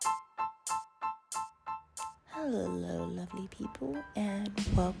Hello, lovely people, and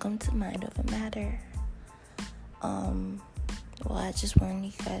welcome to Mind Over Matter. I just wanted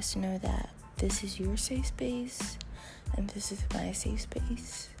you guys to know that this is your safe space, and this is my safe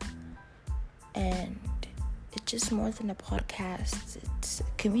space. And it's just more than a podcast. It's a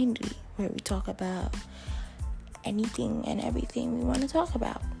community where we talk about anything and everything we want to talk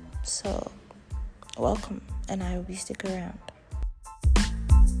about. So, welcome, and I will be sticking around.